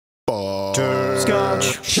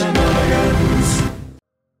Butterscotch Shenanigans. Hey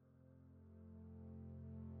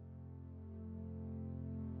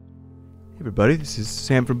everybody, this is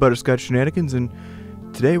Sam from Butterscotch Shenanigans, and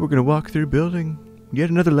today we're going to walk through building yet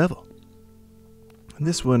another level. And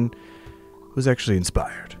this one was actually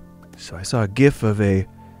inspired. So I saw a gif of a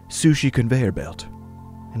Sushi Conveyor Belt,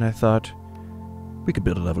 and I thought, we could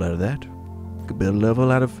build a level out of that. We could build a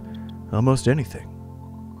level out of almost anything.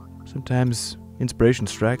 Sometimes inspiration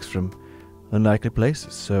strikes from unlikely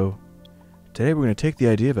places, so today we're going to take the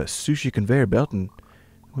idea of a Sushi Conveyor Belt and,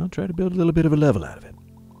 well, try to build a little bit of a level out of it.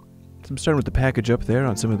 So I'm starting with the package up there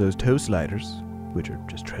on some of those toe sliders, which are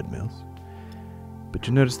just treadmills. But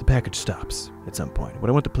you'll notice the package stops at some point. What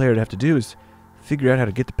I want the player to have to do is figure out how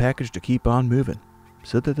to get the package to keep on moving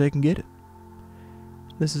so that they can get it.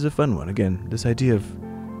 This is a fun one. Again, this idea of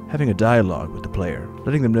having a dialogue with the player,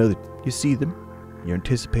 letting them know that you see them, you're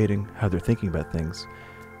anticipating how they're thinking about things,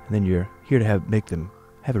 and then you're here to make them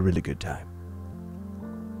have a really good time.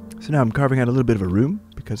 So now I'm carving out a little bit of a room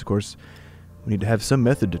because, of course, we need to have some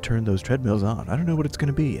method to turn those treadmills on. I don't know what it's going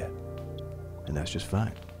to be yet, and that's just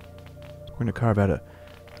fine. We're going to carve out a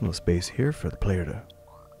little space here for the player to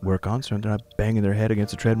work on so they're not banging their head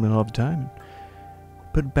against the treadmill all the time.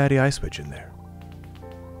 And put a baddie eye switch in there.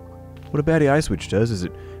 What a baddie eye switch does is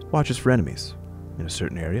it watches for enemies in a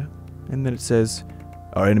certain area, and then it says,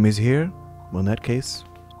 are enemies here? Well, in that case,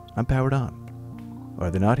 I'm powered on.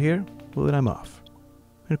 Are they not here? Well, then I'm off.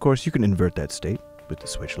 And of course, you can invert that state with the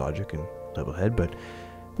switch logic and Levelhead, but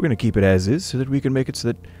we're going to keep it as is so that we can make it so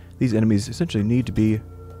that these enemies essentially need to be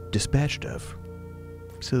dispatched of,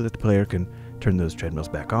 so that the player can turn those treadmills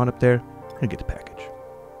back on up there and get the package.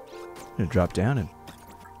 I'm going to drop down and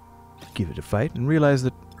give it a fight and realize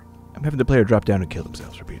that I'm having the player drop down and kill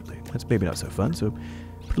themselves repeatedly. That's maybe not so fun, so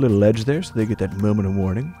put a little ledge there so they get that moment of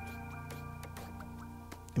warning.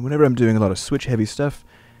 And whenever I'm doing a lot of switch-heavy stuff,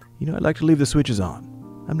 I like to leave the switches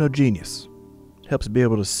on. I'm no genius. It helps me be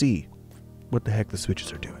able to see what the heck the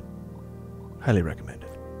switches are doing. Highly recommend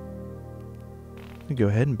it. And go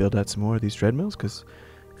ahead and build out some more of these treadmills, because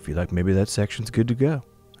I feel like maybe that section's good to go,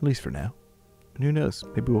 at least for now. And who knows,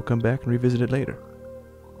 maybe we'll come back and revisit it later.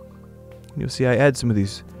 And you'll see I add some of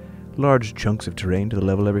these large chunks of terrain to the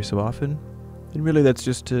level every so often, and really that's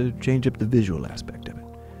just to change up the visual aspect of it.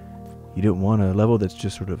 You don't want a level that's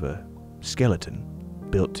just sort of a skeleton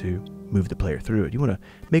built to move the player through it. You want to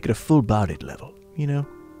make it a full-bodied level,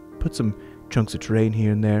 Put some chunks of terrain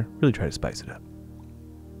here and there, really try to spice it up.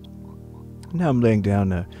 Now I'm laying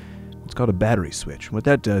down what's called a battery switch. What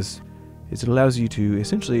that does is it allows you to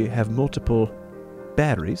essentially have multiple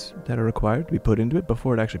batteries that are required to be put into it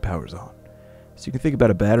before it actually powers on. So you can think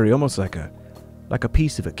about a battery almost like a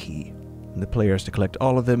piece of a key, and the player has to collect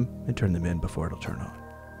all of them and turn them in before it'll turn on.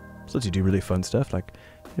 So lets you do really fun stuff like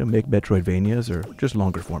make Metroidvanias or just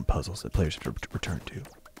longer form puzzles that players have to return to.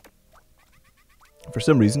 For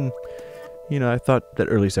some reason, I thought that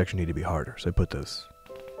early section needed to be harder, so I put those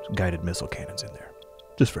guided missile cannons in there,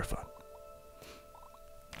 just for fun.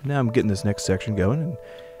 Now I'm getting this next section going, and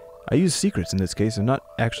I use secrets in this case, and not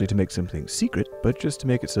actually to make something secret, but just to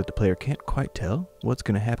make it so that the player can't quite tell what's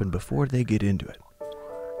going to happen before they get into it.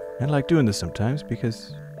 And I like doing this sometimes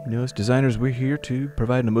because, as designers, we're here to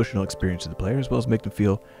provide an emotional experience to the player as well as make them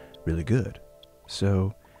feel really good.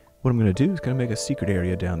 So what I'm going to do is kind of make a secret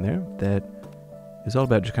area down there that is all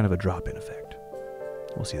about just kind of a drop-in effect.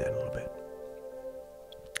 We'll see that in a little bit.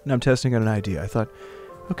 Now I'm testing out an idea. I thought,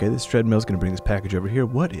 okay, this treadmill's going to bring this package over here.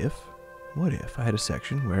 What if I had a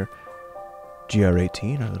section where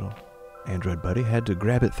GR18, our little android buddy, had to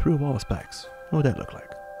grab it through a wall of spikes? What would that look like?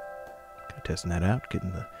 Kind of testing that out,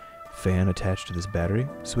 getting the fan attached to this battery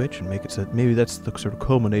switch and make it so that maybe that's the sort of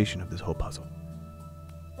culmination of this whole puzzle.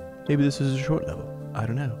 Maybe this is a short level. I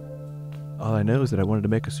don't know. All I know is that I wanted to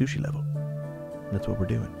make a sushi level. And that's what we're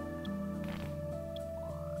doing.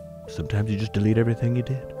 Sometimes you just delete everything you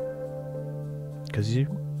did, because you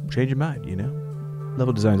change your mind,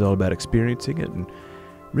 Level design is all about experiencing it, and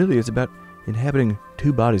really it's about inhabiting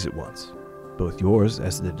two bodies at once, both yours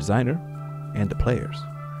as the designer and the players.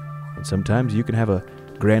 And sometimes you can have a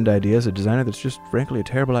grand idea as a designer that's just frankly a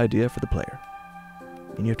terrible idea for the player.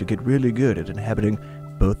 And you have to get really good at inhabiting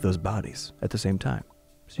both those bodies at the same time,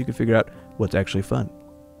 so you can figure out what's actually fun.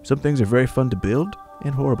 Some things are very fun to build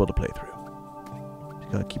and horrible to play through. So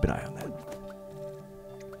you gotta keep an eye on that.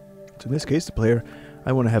 So in this case, the player,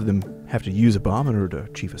 I want to have them have to use a bomb in order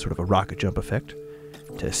to achieve a sort of a rocket jump effect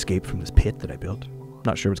to escape from this pit that I built.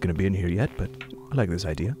 Not sure what's going to be in here yet, but I like this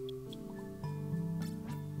idea.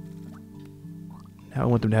 Now I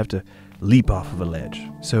want them to have to leap off of a ledge.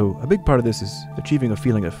 So a big part of this is achieving a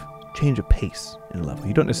feeling of change of pace in a level.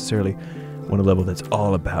 You don't necessarily want a level that's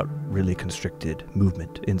all about really constricted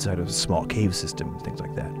movement inside of a small cave system, things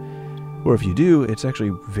like that. Or if you do, it's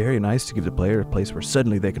actually very nice to give the player a place where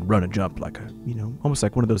suddenly they can run and jump like a, almost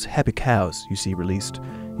like one of those happy cows you see released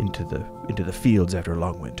into the fields after a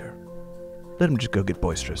long winter. Let them just go get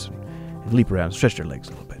boisterous and leap around, stretch their legs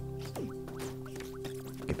a little bit.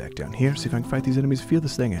 Get back down here, see if I can fight these enemies, feel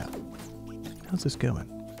this thing out. How's this going?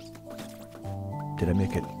 Did I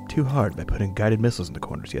make it too hard by putting guided missiles in the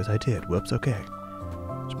corners? Yes, I did. Whoops, okay.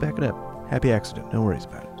 Just back it up. Happy accident, no worries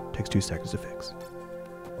about it. Takes 2 seconds to fix.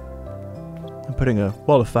 I'm putting a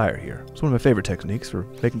wall of fire here. It's one of my favorite techniques for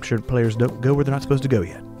making sure players don't go where they're not supposed to go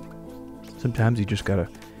yet. Sometimes you just gotta,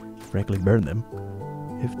 frankly, burn them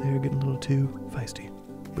if they're getting a little too feisty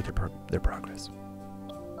with their progress.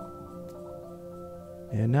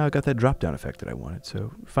 And now I got that drop-down effect that I wanted,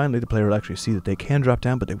 so finally the player will actually see that they can drop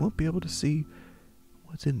down, but they won't be able to see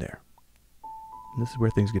what's in there. And this is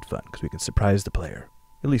where things get fun, because we can surprise the player,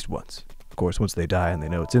 at least once. Of course, once they die and they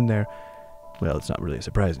know it's in there, well, it's not really a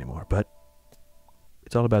surprise anymore, but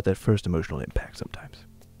it's all about that first emotional impact sometimes.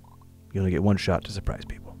 You only get one shot to surprise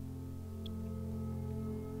people.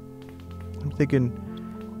 I'm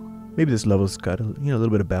thinking maybe this level's got a little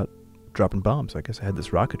bit about dropping bombs. I guess I had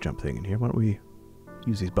this rocket jump thing in here. Why don't we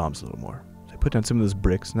use these bombs a little more? So I put down some of those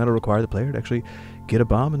bricks, and that'll require the player to actually get a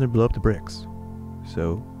bomb and then blow up the bricks.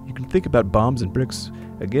 So you can think about bombs and bricks,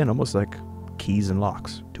 again, almost like keys and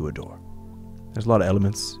locks to a door. There's a lot of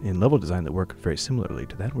elements in level design that work very similarly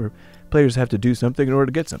to that, where players have to do something in order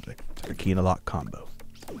to get something. It's like a key and a lock combo.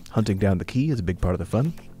 Hunting down the key is a big part of the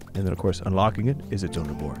fun, and then of course unlocking it is its own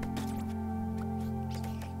reward.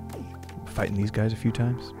 Fighting these guys a few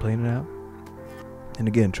times, playing it out. And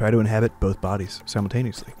again, try to inhabit both bodies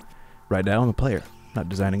simultaneously. Right now I'm a player, not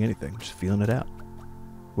designing anything, just feeling it out.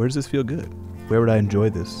 Where does this feel good? Where would I enjoy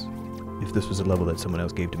this if this was a level that someone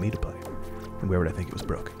else gave to me to play? And where would I think it was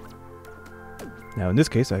broken? Now in this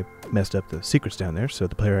case I messed up the secrets down there, so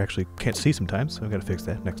the player actually can't see sometimes, so I've got to fix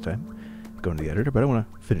that next time. Go into the editor, but I want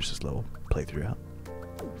to finish this level playthrough out.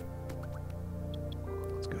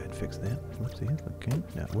 Let's go ahead and fix that. Whoopsie, okay,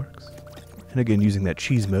 now it works. And again, using that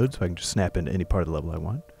cheese mode, so I can just snap into any part of the level I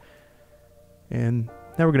want. And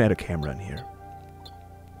now we're going to add a camera in here.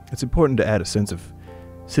 It's important to add a sense of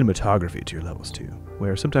cinematography to your levels too,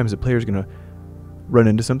 where sometimes the player's going to run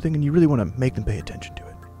into something and you really want to make them pay attention to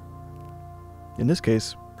it. In this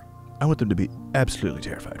case, I want them to be absolutely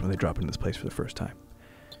terrified when they drop into this place for the first time.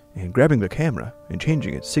 And grabbing the camera and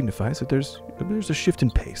changing it signifies that there's a shift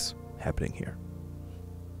in pace happening here.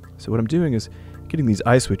 So what I'm doing is getting these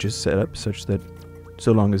eye switches set up such that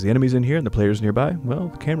so long as the enemy's in here and the player's nearby, well,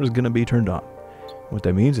 the camera's going to be turned on. What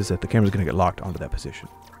that means is that the camera's going to get locked onto that position.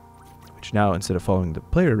 Which now, instead of following the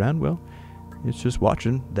player around, well, it's just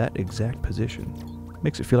watching that exact position.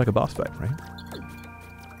 Makes it feel like a boss fight, right?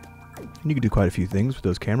 And you can do quite a few things with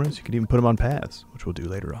those cameras. You can even put them on paths, which we'll do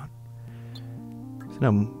later on. So now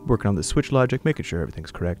I'm working on the switch logic, making sure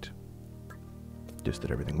everything's correct. Just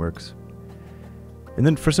that everything works. And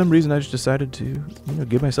then for some reason I just decided to,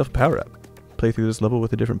 give myself a power-up. Play through this level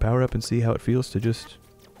with a different power-up and see how it feels to just,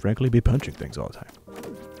 frankly, be punching things all the time.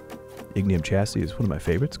 Ignium Chassis is one of my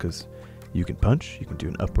favorites because you can punch, you can do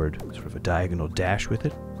an upward, sort of a diagonal dash with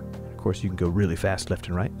it. And of course you can go really fast left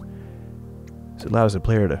and right. So it allows the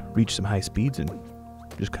player to reach some high speeds and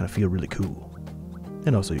just kind of feel really cool.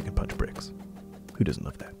 And also you can punch bricks. Who doesn't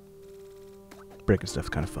love that? Breaking stuff's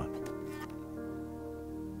kind of fun.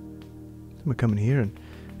 I'm going to come in here and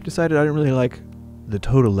decided I didn't really like the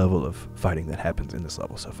total level of fighting that happens in this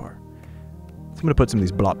level so far. So I'm going to put some of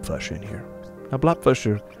these blobfush in here. Now blobfush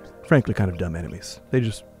are frankly kind of dumb enemies.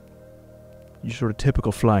 You're sort of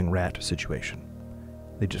typical flying rat situation.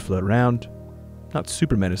 They just float around, not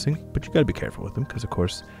super menacing, but you got to be careful with them because of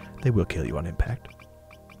course they will kill you on impact.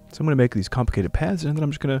 So I'm going to make these complicated paths and then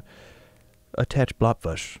I'm just going to attach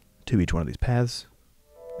blobfush to each one of these paths,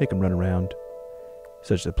 make them run around,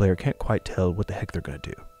 such that the player can't quite tell what the heck they're going to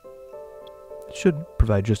do. It should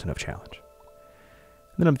provide just enough challenge.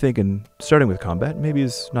 And then I'm thinking, starting with combat maybe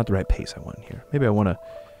is not the right pace I want in here. Maybe I want to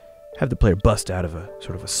have the player bust out of a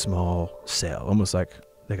sort of a small cell, almost like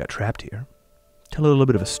they got trapped here. Tell a little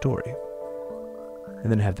bit of a story,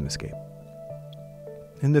 and then have them escape.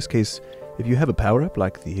 In this case, if you have a power-up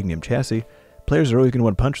like the Ignium Chassis, players are always going to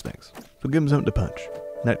want to punch things, so give them something to punch.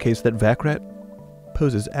 In that case, that vac rat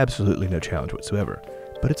poses absolutely no challenge whatsoever,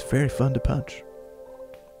 but it's very fun to punch.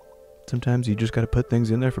 Sometimes you just got to put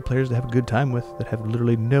things in there for players to have a good time with that have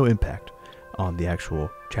literally no impact on the actual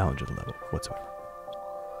challenge of the level whatsoever.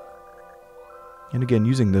 And again,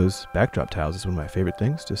 using those backdrop tiles is one of my favorite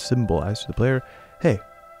things to symbolize to the player, hey,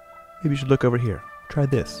 maybe you should look over here, try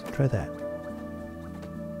this, try that.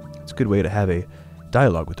 It's a good way to have a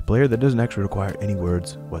dialogue with the player that doesn't actually require any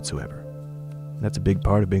words whatsoever. And that's a big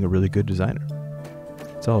part of being a really good designer.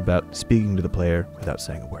 It's all about speaking to the player without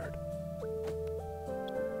saying a word.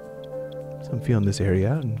 So I'm feeling this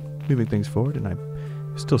area out and moving things forward, and I'm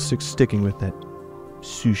still sticking with that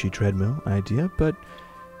sushi treadmill idea, but,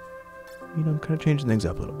 you know, I'm kind of changing things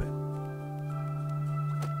up a little bit.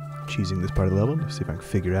 Cheesing this part of the level to see if I can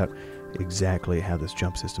figure out exactly how this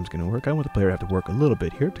jump system is going to work. I want the player to have to work a little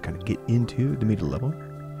bit here to kind of get into the meat of the level,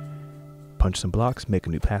 punch some blocks, make a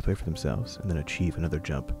new pathway for themselves, and then achieve another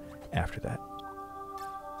jump after that.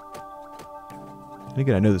 And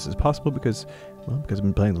again, I know this is possible because I've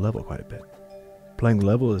been playing the level quite a bit. Playing the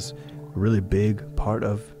level is a really big part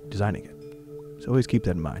of designing it. So always keep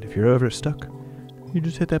that in mind. If you're ever stuck, you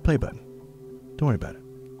just hit that play button. Don't worry about it.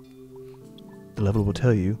 The level will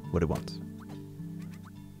tell you what it wants.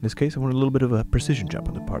 In this case, I want a little bit of a precision jump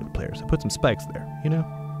on the part of the player, so put some spikes there, you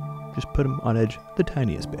know? Just put them on edge the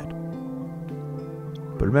tiniest bit.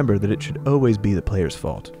 But remember that it should always be the player's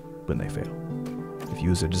fault when they fail. If you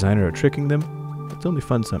as a designer are tricking them, it's only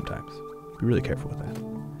fun sometimes. Be really careful with that.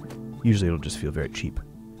 Usually it'll just feel very cheap.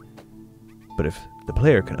 But if the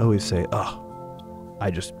player can always say, "Oh, I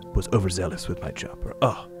just was overzealous with my jump," or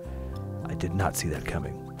 "Oh, I did not see that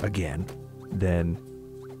coming again," then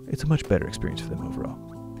it's a much better experience for them overall.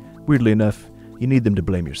 Weirdly enough, you need them to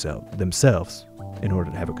blame themselves in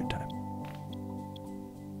order to have a good time.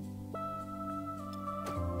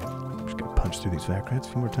 I'm just going to punch through these vac rats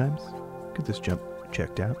a few more times. Get this jump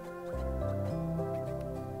checked out.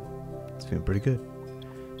 It's feeling pretty good.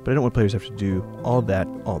 But I don't want players to have to do all that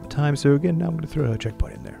all the time, so again, now I'm going to throw a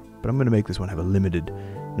checkpoint in there. But I'm going to make this one have a limited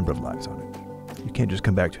number of lives on it. You can't just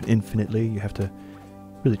come back to it infinitely. You have to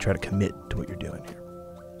really try to commit to what you're doing here.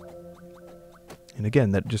 And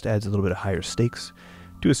again, that just adds a little bit of higher stakes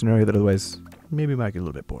to a scenario that otherwise maybe might get a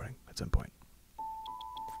little bit boring at some point.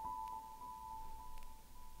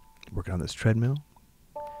 Working on this treadmill,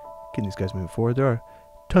 getting these guys moving forward. There are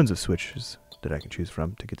tons of switches that I can choose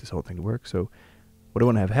from to get this whole thing to work. So what I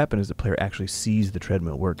want to have happen is the player actually sees the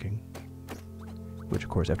treadmill working, which of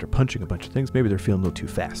course after punching a bunch of things, maybe they're feeling a little too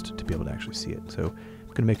fast to be able to actually see it. So I'm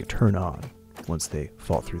going to make it turn on once they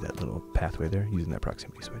fall through that little pathway there using that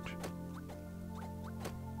proximity switch.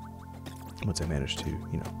 Once I manage to,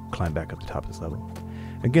 climb back up the top of this level.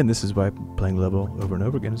 Again, this is why playing the level over and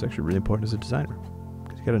over again is actually really important as a designer.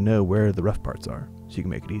 Because you got to know where the rough parts are so you can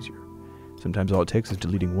make it easier. Sometimes all it takes is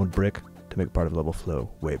deleting one brick to make part of the level flow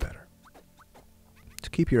way better. So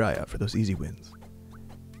keep your eye out for those easy wins.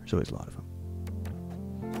 There's always a lot of them.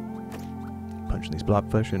 Punching these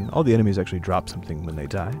blobfish, and all the enemies actually drop something when they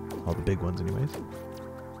die. All the big ones anyways.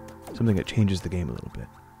 Something that changes the game a little bit.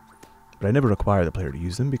 But I never require the player to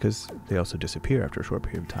use them because they also disappear after a short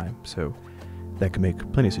period of time, so that can make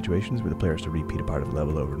plenty of situations where the player has to repeat a part of the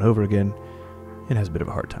level over and over again and has a bit of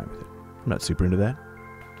a hard time with it. I'm not super into that.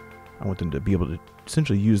 I want them to be able to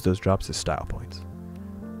essentially use those drops as style points.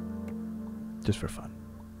 Just for fun.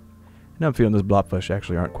 Now I'm feeling those blobfish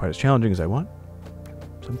actually aren't quite as challenging as I want,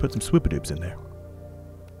 so I'm going to put some swoopadoops in there.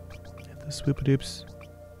 Get the swoopadoops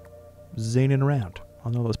zaning around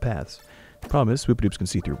on all those paths. The problem is swoopadoops can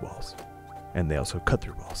see through walls. And they also cut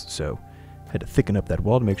through walls, so I had to thicken up that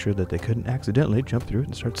wall to make sure that they couldn't accidentally jump through it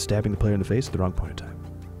and start stabbing the player in the face at the wrong point in time.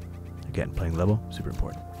 Again, playing level, super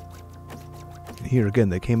important. And here again,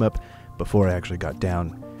 they came up before I actually got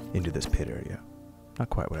down into this pit area. Not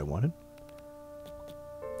quite what I wanted.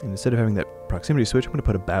 And instead of having that proximity switch, I'm going to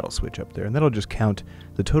put a battle switch up there, and that'll just count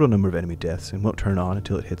the total number of enemy deaths and won't turn on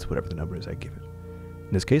until it hits whatever the number is I give it.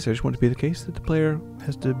 In this case, I just want it to be the case that the player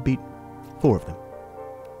has to beat 4 of them.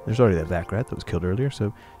 There's already that vac rat that was killed earlier,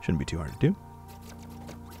 so shouldn't be too hard to do.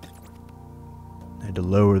 I had to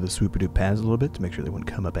lower the swoopadoop pads a little bit to make sure they wouldn't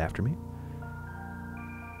come up after me.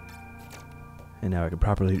 And now I can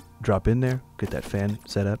properly drop in there, get that fan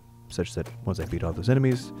set up, such that once I beat all those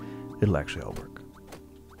enemies, it'll actually all work.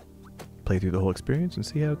 Play through the whole experience and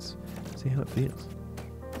see how it feels.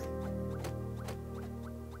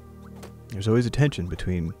 There's always a tension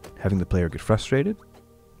between having the player get frustrated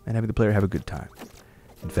and having the player have a good time.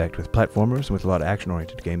 In fact, with platformers and with a lot of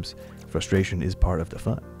action-oriented games, frustration is part of the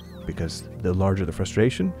fun, because the larger the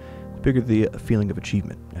frustration, the bigger the feeling of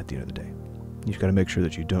achievement at the end of the day. You just got to make sure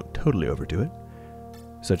that you don't totally overdo it,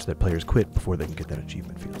 such that players quit before they can get that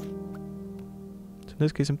achievement feeling. So in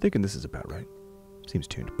this case, I'm thinking this is about right. Seems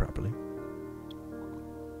tuned properly.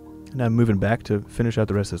 And now I'm moving back to finish out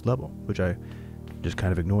the rest of this level, which I just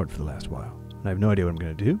kind of ignored for the last while. And I have no idea what I'm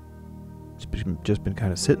going to do. It's just been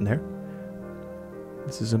kind of sitting there.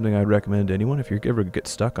 This is something I'd recommend to anyone. If you ever get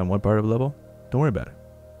stuck on one part of a level, don't worry about it.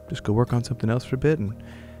 Just go work on something else for a bit and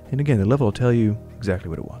And again, the level will tell you exactly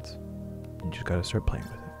what it wants. You just gotta start playing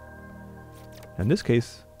with it. Now in this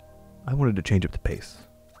case, I wanted to change up the pace.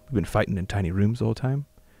 We've been fighting in tiny rooms the whole time.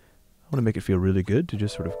 I want to make it feel really good to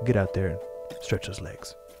just sort of get out there and stretch those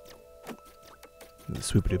legs. And the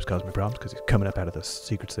Swoopadoop's causing me problems because he's coming up out of the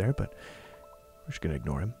secrets there, but we're just gonna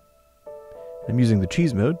ignore him. I'm using the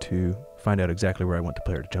cheese mode to find out exactly where I want the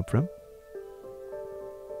player to jump from.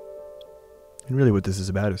 And really what this is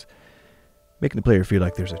about is making the player feel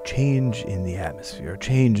like there's a change in the atmosphere, a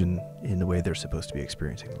change in the way they're supposed to be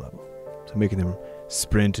experiencing the level. So making them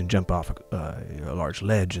sprint and jump off a large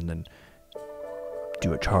ledge and then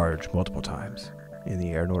do a charge multiple times in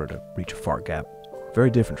the air in order to reach a far gap.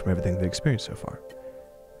 Very different from everything they've experienced so far.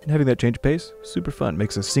 And having that change of pace, super fun.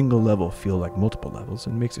 Makes a single level feel like multiple levels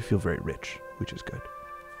and makes it feel very rich, which is good.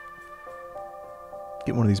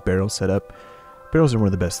 Get one of these barrels set up. Barrels are one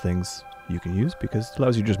of the best things you can use because it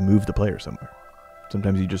allows you to just move the player somewhere.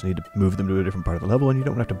 Sometimes you just need to move them to a different part of the level and you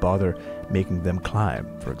don't have to bother making them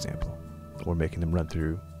climb, for example, or making them run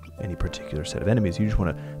through any particular set of enemies. You just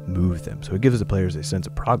want to move them. So it gives the players a sense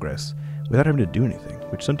of progress without having to do anything,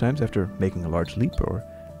 which sometimes after making a large leap or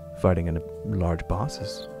fighting a large boss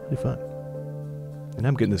is really fun. And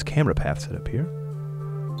I'm getting this camera path set up here.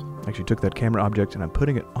 I actually took that camera object and I'm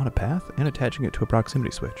putting it on a path and attaching it to a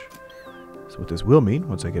proximity switch. So what this will mean,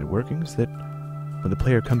 once I get it working, is that when the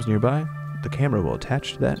player comes nearby, the camera will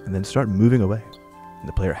attach to that and then start moving away. And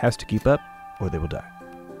the player has to keep up or they will die.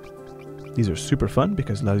 These are super fun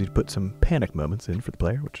because it allows you to put some panic moments in for the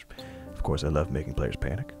player, which, of course, I love making players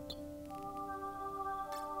panic.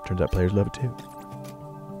 Turns out players love it too.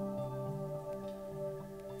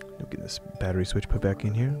 I'm getting this battery switch put back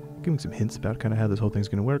in here, giving some hints about kind of how this whole thing's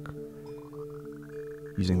going to work.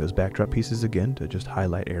 Using those backdrop pieces again to just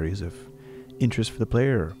highlight areas of interest for the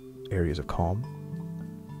player or areas of calm.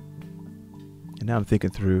 And now I'm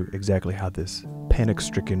thinking through exactly how this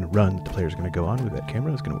panic-stricken run that the player's going to go on with that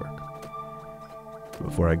camera is going to work. But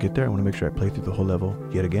before I get there, I want to make sure I play through the whole level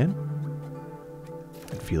yet again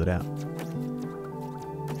and feel it out.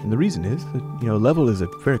 And the reason is that, a level is a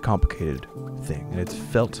very complicated thing, and it's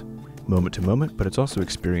felt moment to moment, but it's also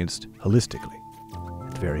experienced holistically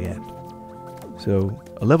at the very end. So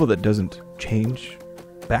a level that doesn't change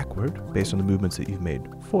backward based on the movements that you've made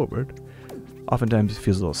forward oftentimes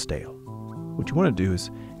feels a little stale. What you want to do is,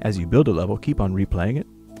 as you build a level, keep on replaying it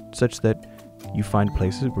such that you find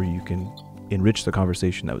places where you can enrich the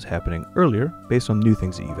conversation that was happening earlier based on new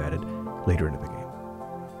things that you've added later into the game.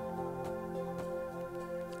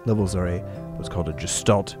 Levels are what's called a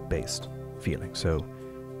gestalt-based feeling, so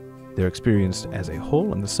they're experienced as a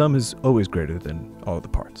whole, and the sum is always greater than all of the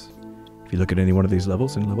parts. If you look at any one of these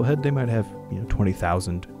levels in Levelhead, they might have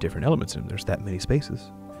 20,000 different elements in them. There's that many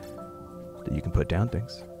spaces that you can put down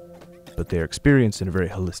things, but they're experienced in a very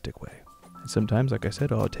holistic way. And sometimes, like I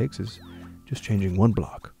said, all it takes is just changing one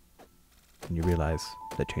block, and you realize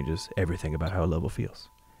that changes everything about how a level feels.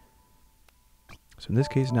 So in this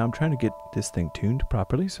case, now I'm trying to get this thing tuned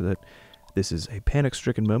properly so that this is a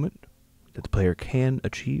panic-stricken moment that the player can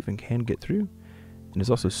achieve and can get through, and it's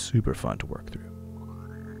also super fun to work through.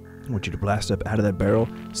 I want you to blast up out of that barrel,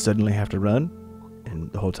 suddenly have to run,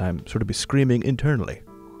 and the whole time sort of be screaming internally,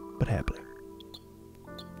 but happily.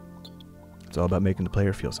 It's all about making the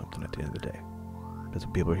player feel something at the end of the day. That's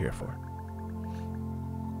what people are here for.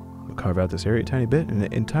 We'll carve out this area a tiny bit,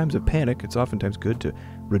 and in times of panic, it's oftentimes good to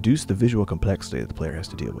reduce the visual complexity that the player has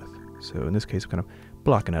to deal with. So in this case, we're kind of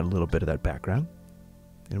blocking out a little bit of that background.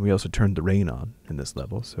 And we also turned the rain on in this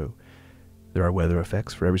level, so there are weather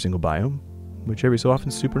effects for every single biome, which every so often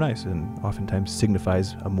is super nice and oftentimes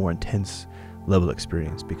signifies a more intense level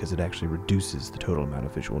experience because it actually reduces the total amount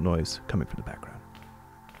of visual noise coming from the background.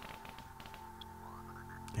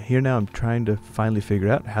 Here now I'm trying to finally figure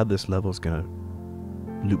out how this level is going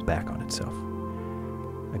to loop back on itself.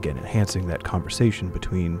 Again, enhancing that conversation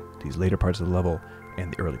between these later parts of the level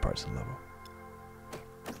and the early parts of the level.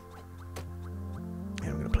 And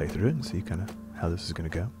I'm going to play through it and see kind of how this is going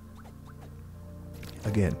to go.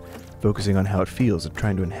 Again, focusing on how it feels and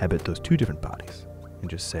trying to inhabit those two different bodies. And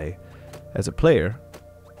just say, as a player,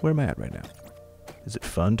 where am I at right now? Is it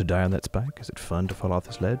fun to die on that spike? Is it fun to fall off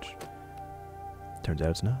this ledge? Turns out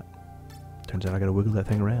it's not. Turns out I gotta wiggle that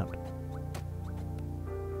thing around.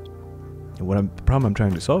 And the problem I'm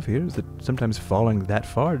trying to solve here is that sometimes falling that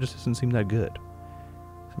far just doesn't seem that good.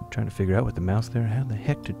 So I'm trying to figure out with the mouse there how the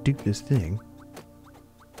heck to do this thing.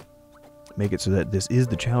 Make it so that this is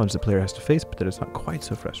the challenge the player has to face, but that it's not quite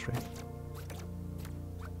so frustrating.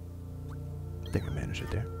 I think I managed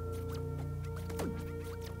it there.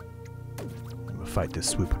 I'm gonna fight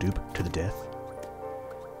this Swoopadoop to the death.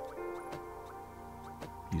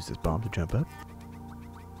 use this bomb to jump up.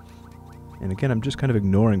 And again, I'm just kind of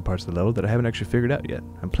ignoring parts of the level that I haven't actually figured out yet.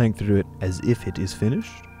 I'm playing through it as if it is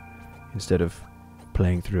finished, instead of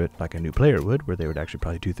playing through it like a new player would, where they would actually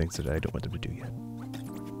probably do things that I don't want them to do yet.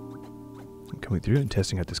 I'm coming through and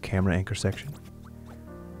testing out this camera anchor section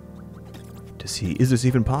to see, is this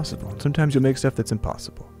even possible? And sometimes you'll make stuff that's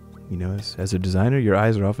impossible. You know, as a designer, your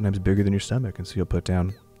eyes are oftentimes bigger than your stomach, and so you'll put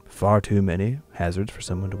down far too many hazards for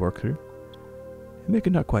someone to work through and make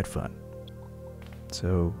it not quite fun.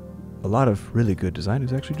 So a lot of really good design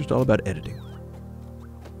is actually just all about editing.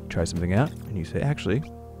 You try something out and you say, actually,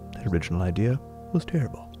 that original idea was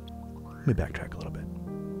terrible. Let me backtrack a little bit.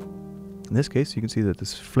 In this case, you can see that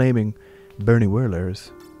this flaming Bernie whirler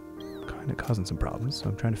is kind of causing some problems, so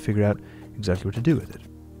I'm trying to figure out exactly what to do with it.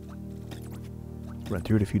 Run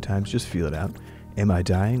through it a few times, just feel it out. Am I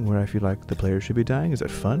dying where I feel like the player should be dying? Is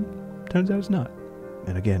that fun? Turns out it's not.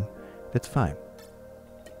 And again, that's fine.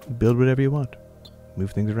 Build whatever you want.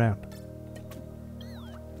 Move things around.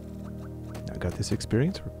 Now I got this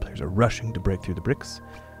experience where players are rushing to break through the bricks.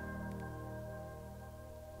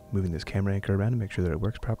 Moving this camera anchor around to make sure that it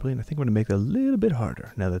works properly, and I think I'm going to make it a little bit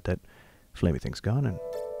harder now that that flamey thing's gone, and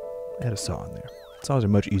add a saw in there. Saws are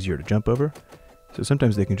much easier to jump over, so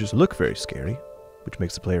sometimes they can just look very scary, which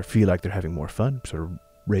makes the player feel like they're having more fun, sort of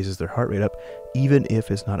raises their heart rate up, even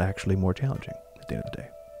if it's not actually more challenging at the end of the day.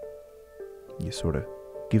 You sort of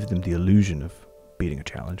give them the illusion of beating a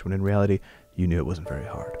challenge, when in reality, you knew it wasn't very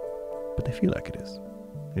hard. But they feel like it is.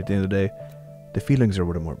 And at the end of the day, the feelings are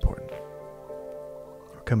what are more important.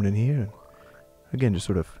 We're coming in here, and again, just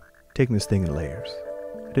sort of taking this thing in layers.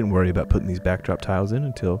 I didn't worry about putting these backdrop tiles in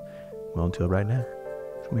until right now.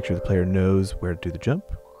 Just make sure the player knows where to do the jump,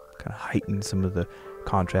 kind of heighten some of the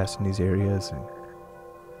contrast in these areas, and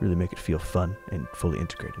really make it feel fun and fully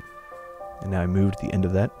integrated. And now I moved the end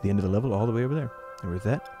of the level all the way over there. And with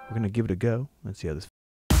that, we're going to give it a go and see how this.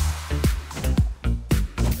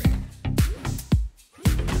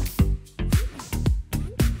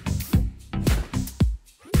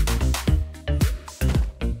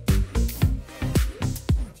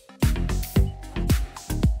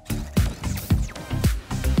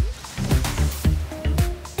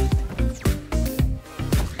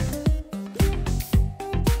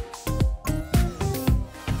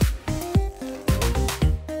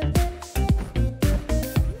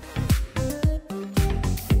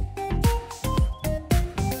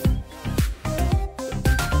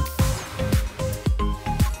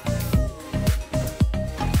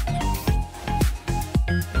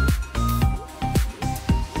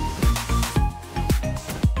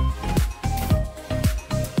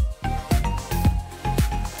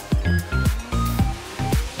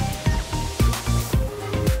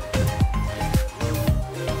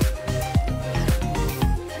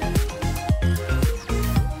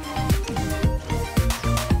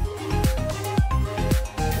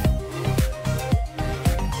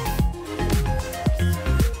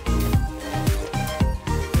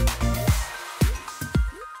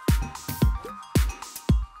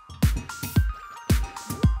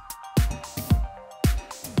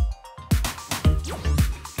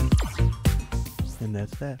 And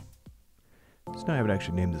that's that. So now I haven't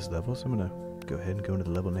actually named this level, so I'm going to go ahead and go into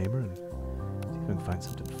the level namer and see if I can find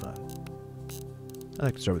something fun. I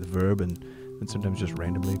like to start with a verb and then sometimes just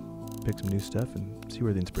randomly pick some new stuff and see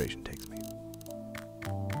where the inspiration takes me.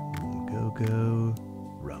 Go,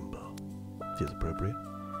 rumble. Feels appropriate.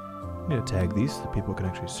 I'm going to tag these so that people can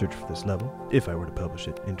actually search for this level, if I were to publish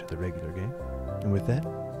it into the regular game. And with that,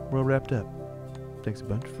 we're all wrapped up. Thanks a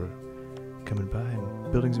bunch for coming by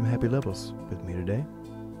and building some happy levels with me today.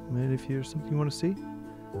 And if there's something you want to see,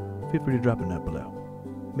 feel free to drop a note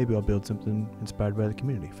below. Maybe I'll build something inspired by the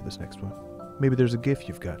community for this next one. Maybe there's a GIF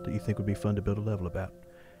you've got that you think would be fun to build a level about.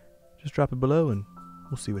 Just drop it below and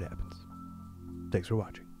we'll see what happens. Thanks for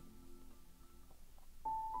watching.